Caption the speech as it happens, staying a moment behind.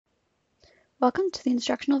Welcome to the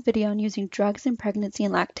instructional video on using drugs in pregnancy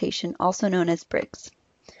and lactation, also known as Briggs.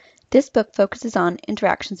 This book focuses on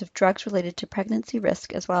interactions of drugs related to pregnancy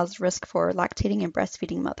risk as well as risk for lactating and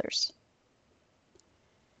breastfeeding mothers.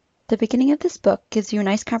 The beginning of this book gives you a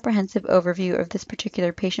nice comprehensive overview of this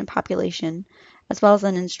particular patient population, as well as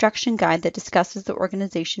an instruction guide that discusses the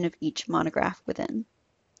organization of each monograph within.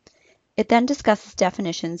 It then discusses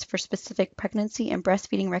definitions for specific pregnancy and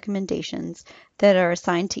breastfeeding recommendations that are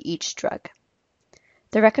assigned to each drug.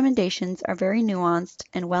 The recommendations are very nuanced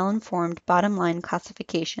and well-informed bottom-line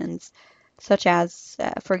classifications, such as,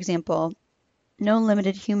 for example, no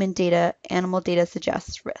limited human data, animal data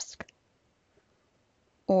suggests risk.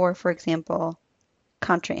 Or, for example,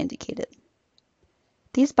 contraindicated.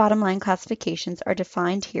 These bottom-line classifications are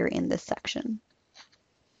defined here in this section.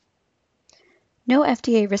 No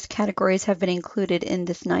FDA risk categories have been included in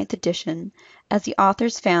this 9th edition, as the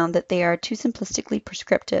authors found that they are too simplistically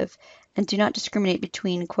prescriptive and do not discriminate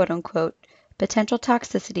between quote-unquote potential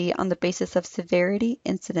toxicity on the basis of severity,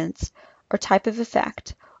 incidence, or type of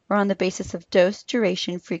effect, or on the basis of dose,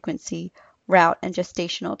 duration, frequency, route, and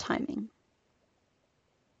gestational timing.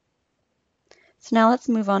 So now let's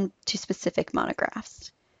move on to specific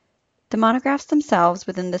monographs. The monographs themselves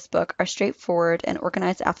within this book are straightforward and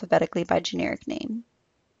organized alphabetically by generic name.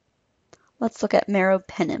 Let's look at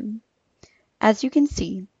meropenem. As you can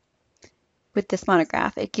see with this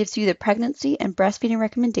monograph, it gives you the pregnancy and breastfeeding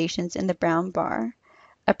recommendations in the brown bar,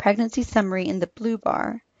 a pregnancy summary in the blue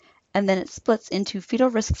bar, and then it splits into fetal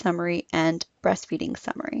risk summary and breastfeeding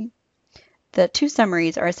summary. The two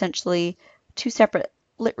summaries are essentially two separate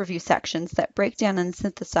lit review sections that break down and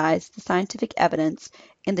synthesize the scientific evidence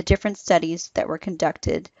in the different studies that were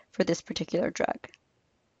conducted for this particular drug.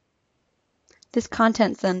 This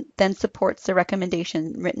content then supports the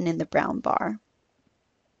recommendation written in the brown bar.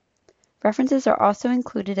 References are also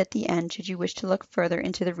included at the end should you wish to look further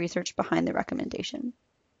into the research behind the recommendation.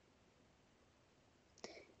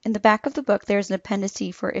 In the back of the book, there is an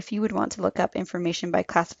appendice for if you would want to look up information by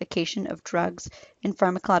classification of drugs in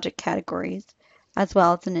pharmacologic categories, as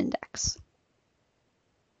well as an index.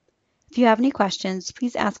 If you have any questions,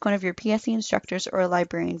 please ask one of your PSE instructors or a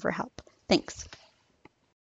librarian for help. Thanks.